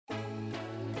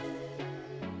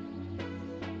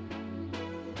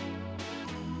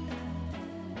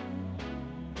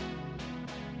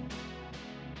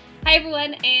Hi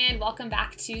everyone, and welcome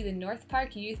back to the North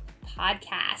Park Youth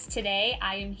Podcast. Today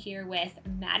I am here with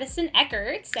Madison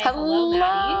Eckert. Say hello,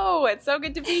 Maddie. It's so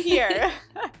good to be here.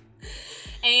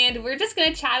 And we're just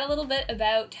going to chat a little bit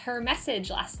about her message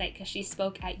last night because she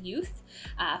spoke at Youth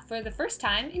for the first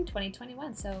time in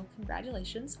 2021. So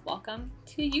congratulations. Welcome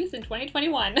to Youth in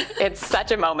 2021. It's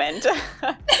such a moment.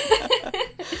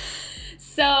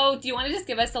 So do you want to just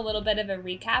give us a little bit of a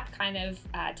recap, kind of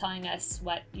telling us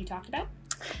what you talked about?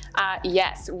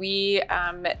 Yes, we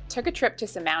took a trip to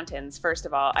some mountains, first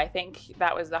of all. I think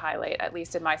that was the highlight, at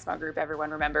least in my small group. Everyone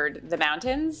remembered the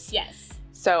mountains. Yes.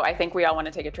 So I think we all want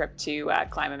to take a trip to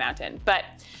climb a mountain. But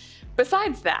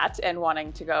besides that and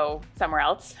wanting to go somewhere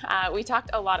else, we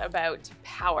talked a lot about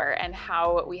power and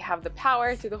how we have the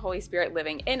power through the Holy Spirit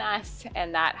living in us,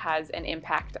 and that has an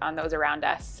impact on those around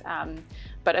us.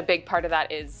 But a big part of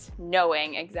that is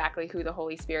knowing exactly who the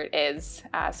Holy Spirit is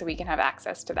so we can have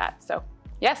access to that. So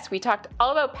yes, we talked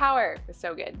all about power. It was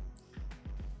so good.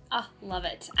 Oh, love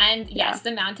it. And yes,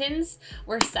 the mountains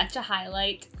were such a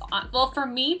highlight. Well, for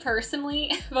me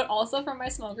personally, but also for my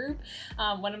small group.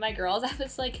 One of my girls, I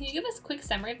was like, can you give us a quick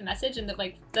summary of the message? And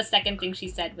the second thing she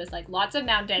said was like, lots of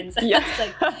mountains. Yes. I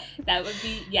was like, that would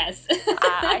be, yes.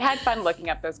 I had fun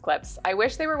looking up those clips. I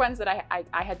wish they were ones that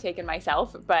I had taken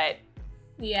myself, but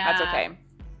yeah, that's okay.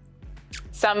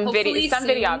 Some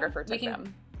videographer took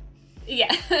them.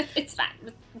 Yeah, it's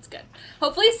fine. It's good.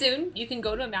 Hopefully soon you can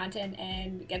go to a mountain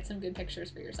and get some good pictures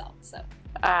for yourself. So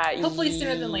hopefully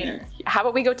sooner than later. How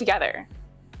about we go together?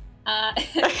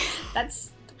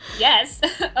 That's yes,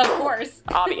 of course.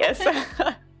 Obvious.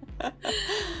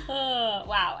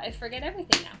 Wow, I forget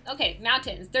everything now. Okay,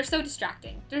 mountains. They're so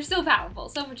distracting. They're so powerful,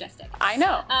 so majestic. I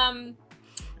know.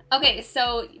 Okay,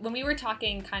 so when we were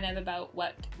talking kind of about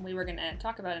what we were going to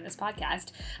talk about in this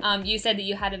podcast, you said that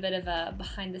you had a bit of a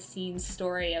behind-the-scenes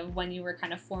story of when you were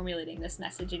kind of formulating this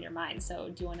message in your mind. So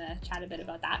do you want to chat a bit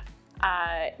about that?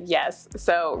 Yes.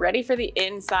 So ready for the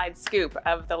inside scoop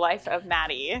of the life of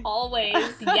Maddie. Always,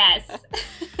 yes.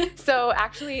 So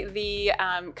actually the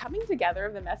coming together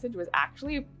of the message was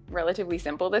actually relatively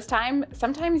simple this time.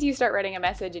 Sometimes you start writing a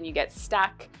message and you get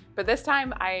stuck. But this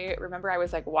time I remember I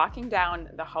was like walking down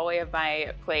the hallway of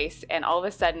my place, and all of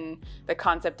a sudden the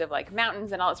concept of like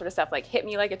mountains and all that sort of stuff like hit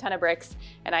me like a ton of bricks,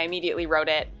 and I immediately wrote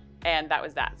it, and that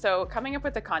was that. So coming up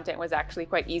with the content was actually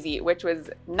quite easy, which was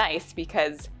nice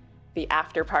because the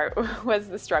after part was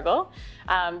the struggle,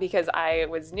 because I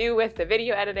was new with the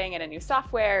video editing and a new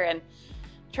software and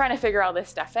trying to figure all this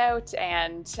stuff out,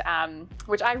 and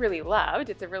which I really loved.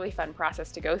 It's a really fun process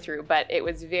to go through, but it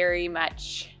was very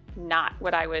much not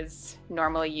what I was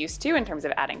normally used to in terms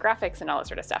of adding graphics and all that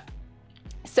sort of stuff.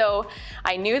 So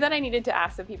I knew that I needed to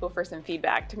ask the people for some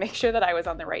feedback to make sure that I was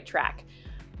on the right track.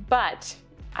 But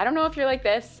I don't know if you're like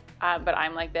this, but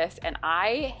I'm like this, and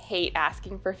I hate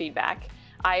asking for feedback.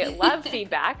 I love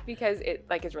feedback because it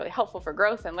is really helpful for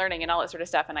growth and learning and all that sort of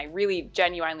stuff, and I really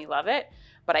genuinely love it.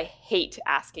 But I hate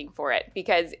asking for it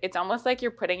because it's almost like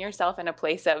you're putting yourself in a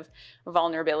place of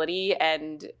vulnerability,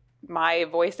 and my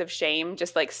voice of shame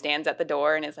just like stands at the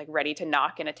door and is like ready to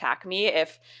knock and attack me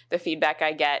if the feedback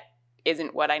I get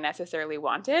isn't what I necessarily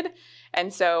wanted.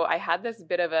 And so I had this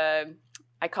bit of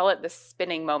I call it the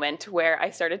spinning moment, where I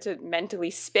started to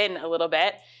mentally spin a little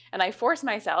bit, and I forced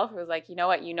myself. I was like, you know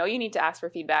what, you need to ask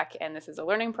for feedback, and this is a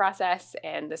learning process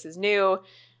and this is new.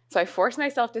 So I forced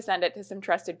myself to send it to some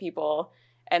trusted people,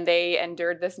 and they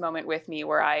endured this moment with me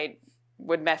where I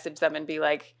would message them and be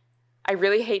like, I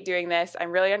really hate doing this.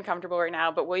 I'm really uncomfortable right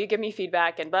now, but will you give me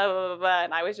feedback and blah, blah, blah, blah.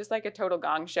 And I was just like a total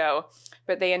gong show,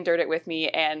 but they endured it with me,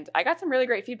 and I got some really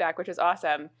great feedback, which was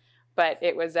awesome. But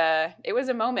it was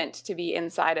a moment to be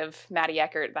inside of Maddie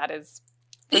Eckert. That is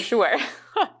for sure.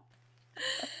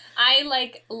 I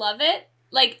love it.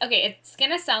 Okay, it's going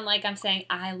to sound like I'm saying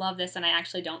I love this and I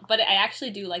actually don't, but I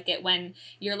actually do like it when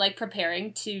you're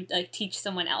preparing to teach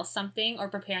someone else something, or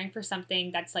preparing for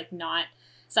something that's not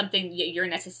something you're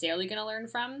necessarily going to learn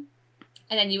from,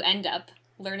 and then you end up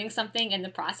learning something in the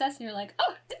process, and you're like,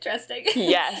 oh, interesting.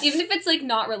 Yes. Even if it's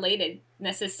not related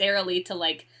necessarily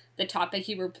to the topic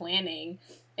you were planning.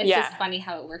 It's just funny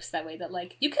how it works that way, that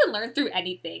you can learn through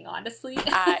anything, honestly.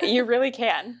 You really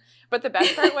can. But the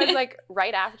best part was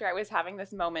right after I was having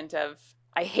this moment of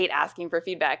I hate asking for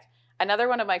feedback, another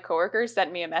one of my coworkers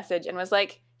sent me a message and was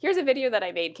like, here's a video that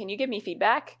I made. Can you give me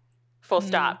feedback? Full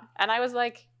stop. And I was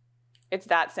like, it's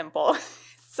that simple.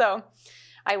 So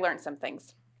I learned some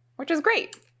things, which was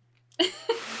great.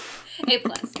 A+.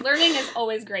 Learning is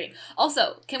always great.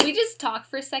 Also, can we just talk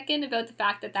for a second about the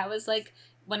fact that was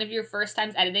one of your first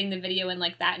times editing the video in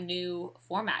like that new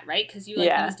format, right? Because you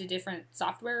used a different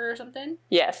software or something.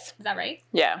 Yes. Is that right?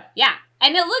 Yeah. Yeah.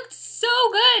 And it looked so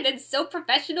good and so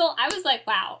professional. I was like,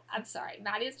 wow, I'm sorry.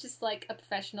 Maddie's just like a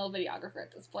professional videographer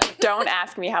at this point. Don't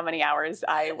ask me how many hours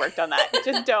I worked on that.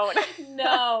 Just don't.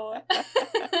 No.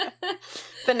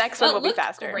 The next one will be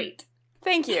faster. Great.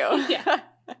 Thank you. Yeah.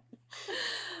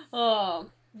 Oh,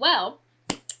 well,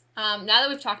 now that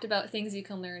we've talked about things you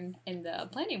can learn in the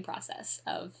planning process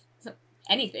of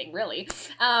anything, really,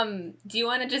 do you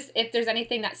want to just, if there's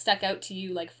anything that stuck out to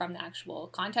you, like from the actual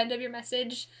content of your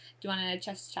message, do you want to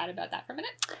just chat about that for a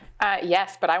minute?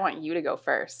 Yes, but I want you to go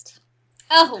first.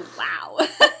 Oh, wow.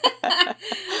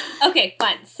 Okay,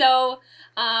 fun. So,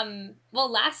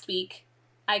 well, last week,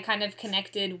 I kind of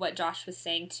connected what Josh was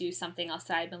saying to something else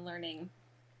that I've been learning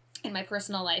in my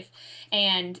personal life,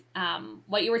 and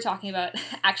what you were talking about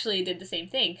actually did the same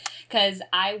thing, because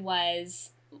I was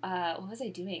what was I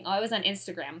doing? Oh, I was on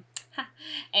Instagram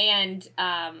and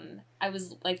I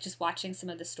was like just watching some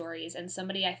of the stories, and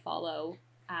somebody I follow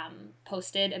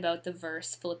posted about the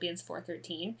verse Philippians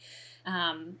 4:13,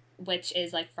 which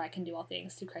is like, for I can do all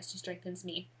things through Christ who strengthens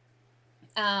me,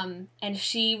 and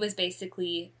she was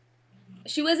basically,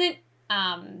 she wasn't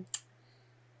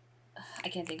I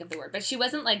can't think of the word, but she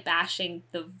wasn't like bashing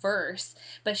the verse,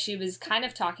 but she was kind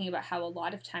of talking about how a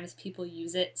lot of times people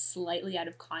use it slightly out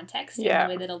of context, in the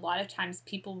way that a lot of times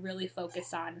people really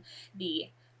focus on the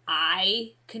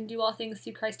I can do all things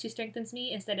through Christ who strengthens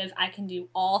me, instead of I can do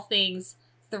all things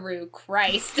through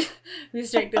Christ who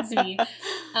strengthens me.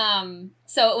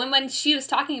 So when she was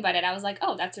talking about it, I was like,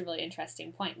 oh, that's a really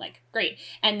interesting point. Like, great.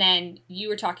 And then you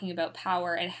were talking about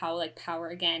power, and how like power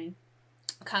again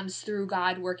comes through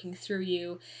God working through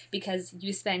you, because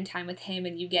you spend time with him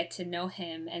and you get to know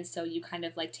him, and so you kind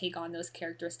of like take on those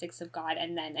characteristics of God,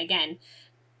 and then again,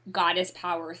 God is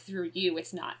power through you.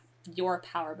 It's not your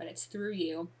power, but it's through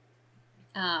you.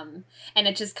 And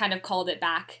it just kind of called it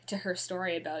back to her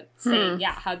story about saying,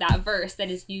 how that verse that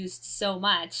is used so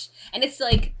much, and it's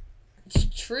like, it's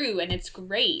true and it's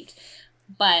great,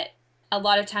 but a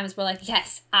lot of times we're like,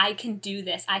 yes, I can do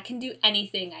this. I can do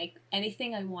anything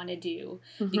I want to do,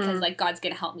 because like God's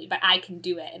going to help me, but I can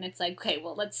do it. And it's like, okay,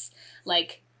 well, let's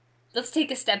take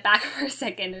a step back for a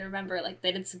second and remember like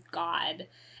that it's God.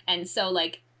 And so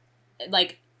like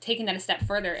taking that a step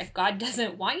further, if God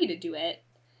doesn't want you to do it,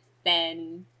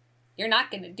 then you're not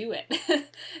going to do it.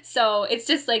 So it's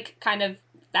just like kind of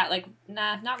that, like,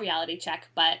 not reality check,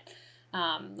 but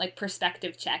like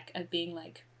perspective check of being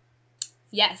like,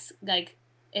 yes, like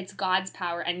it's God's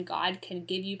power, and God can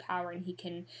give you power, and he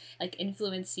can like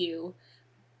influence you,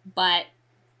 but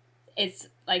it's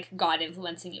like God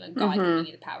influencing you and God giving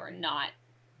you the power, not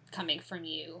coming from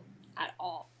you at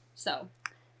all. So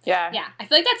yeah, I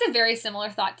feel like that's a very similar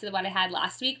thought to what I had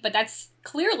last week, but that's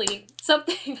clearly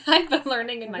something I've been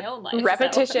learning in my own life.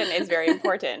 Repetition is very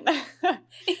important.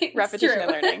 Repetition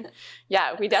and learning.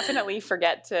 Yeah, we definitely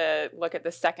forget to look at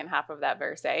the second half of that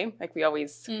verse, eh? Like we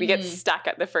always, we get stuck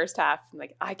at the first half, and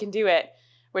like, I can do it,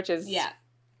 which is,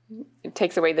 it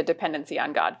takes away the dependency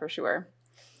on God for sure.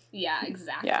 Yeah,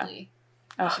 exactly. Yeah.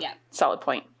 Oh, solid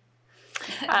point.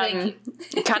 Thank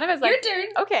you. Kind of as like, your turn.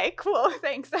 Okay, cool.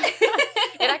 Thanks.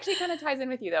 It actually kind of ties in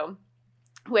with you though,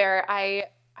 where I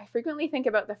frequently think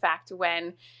about the fact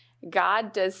when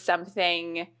God does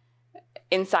something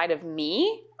inside of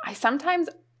me, I sometimes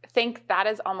think that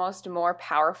is almost more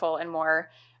powerful and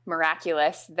more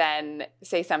miraculous than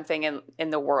say something in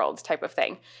the world type of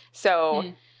thing.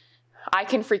 So I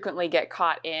can frequently get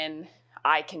caught in,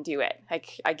 I can do it.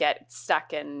 Like I get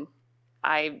stuck in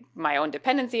my own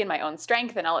dependency and my own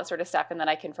strength and all that sort of stuff. And then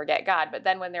I can forget God. But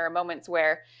then when there are moments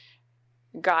where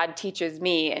God teaches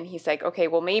me and he's like, okay,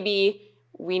 well, maybe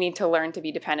we need to learn to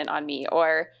be dependent on me.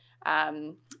 Or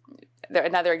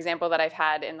another example that I've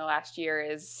had in the last year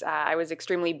is I was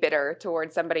extremely bitter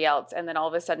towards somebody else. And then all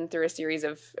of a sudden through a series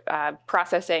of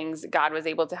processings, God was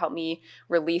able to help me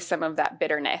release some of that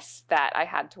bitterness that I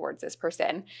had towards this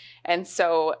person. And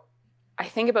so I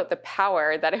think about the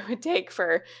power that it would take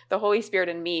for the Holy Spirit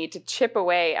in me to chip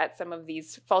away at some of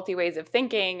these faulty ways of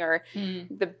thinking or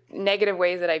the negative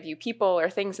ways that I view people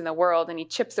or things in the world. And he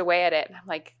chips away at it. And I'm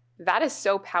like, that is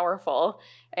so powerful.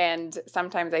 And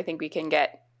sometimes I think we can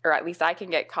get, or at least I can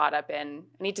get caught up in,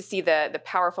 I need to see the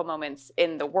powerful moments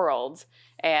in the world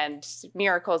and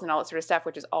miracles and all that sort of stuff,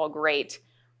 which is all great.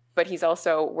 But he's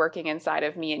also working inside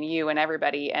of me and you and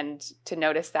everybody. And to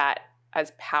notice that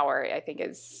as power, I think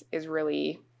is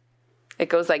really, it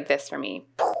goes like this for me.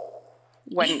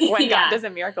 When God does a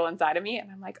miracle inside of me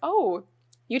and I'm like, oh,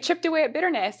 you chipped away at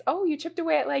bitterness. Oh, you chipped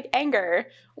away at like anger.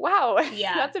 Wow.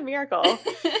 Yeah. That's a miracle.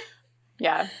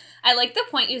 Yeah. I like the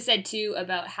point you said too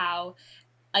about how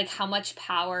much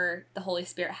power the Holy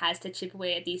Spirit has to chip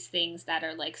away at these things that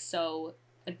are like so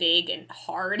big and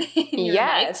hard in your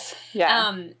life.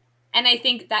 Yeah. And I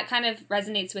think that kind of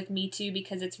resonates with me too,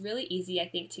 because it's really easy, I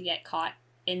think, to get caught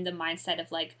in the mindset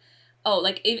of like, oh,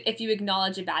 like if you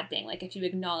acknowledge a bad thing, like if you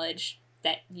acknowledge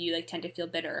that you like tend to feel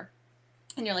bitter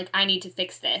and you're like, I need to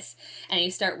fix this, and you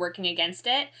start working against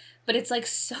it, but it's like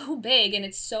so big and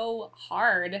it's so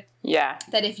hard. Yeah.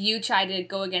 That if you try to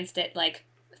go against it like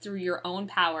through your own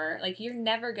power, like you're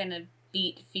never gonna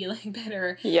beat feeling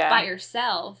bitter by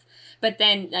yourself. But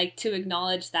then like to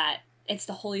acknowledge that it's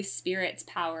the Holy Spirit's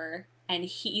power and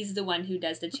he's the one who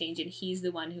does the change and he's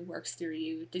the one who works through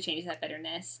you to change that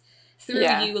bitterness through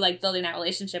you like building that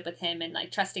relationship with him and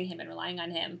like trusting him and relying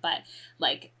on him. But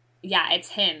like, yeah, it's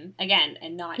him again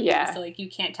and not you. So like you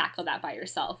can't tackle that by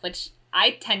yourself, which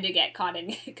I tend to get caught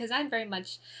in because I'm very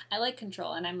much, I like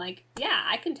control and I'm like, yeah,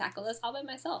 I can tackle this all by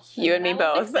myself. You and me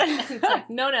both. It's like,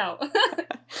 no.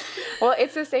 Well,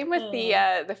 it's the same with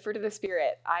the fruit of the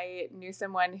Spirit. I knew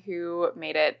someone who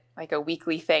made it like a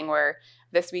weekly thing where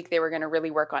this week they were going to really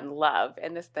work on love,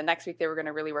 and the next week they were going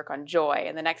to really work on joy,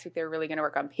 and the next week they were really going to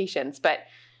work on patience. But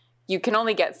you can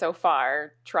only get so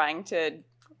far trying to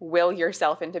will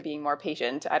yourself into being more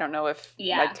patient. I don't know if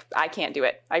like I can't do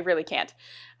it. I really can't.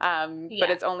 But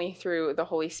it's only through the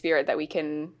Holy Spirit that we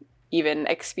can even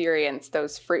experience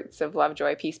those fruits of love,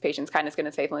 joy, peace, patience, kindness,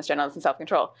 goodness, faithfulness, gentleness, and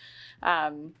self-control.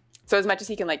 So as much as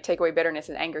he can like take away bitterness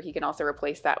and anger, he can also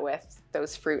replace that with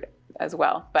those fruit as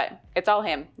well. But it's all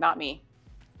him, not me.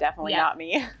 Definitely not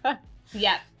me.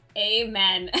 Yep.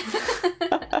 Amen.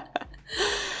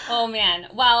 Oh man.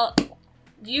 Well,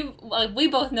 we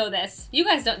both know this. You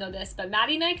guys don't know this, but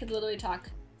Maddie and I could literally talk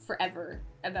forever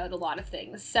about a lot of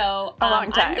things. So a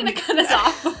long time. I'm going to cut us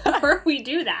off before we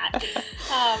do that.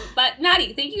 But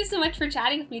Maddie, thank you so much for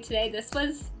chatting with me today. This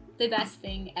was the best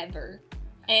thing ever.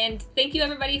 And thank you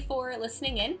everybody for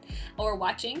listening in or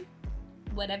watching,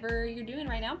 whatever you're doing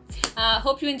right now.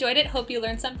 Hope you enjoyed it. Hope you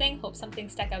learned something. Hope something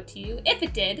stuck out to you. If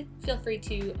it did, feel free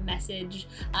to message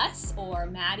us or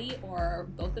Maddie or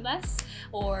both of us,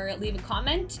 or leave a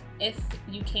comment if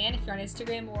you can, if you're on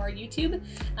Instagram or YouTube.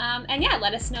 And yeah,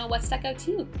 let us know what stuck out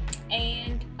to you.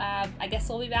 And I guess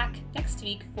we'll be back next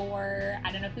week for,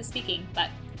 I don't know who's speaking, but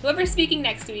whoever's speaking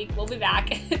next week, we'll be back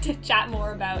to chat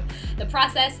more about the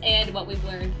process and what we've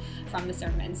learned from the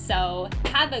sermon. So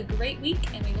have a great week,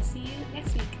 and we will see you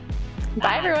next week.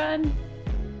 Bye everyone.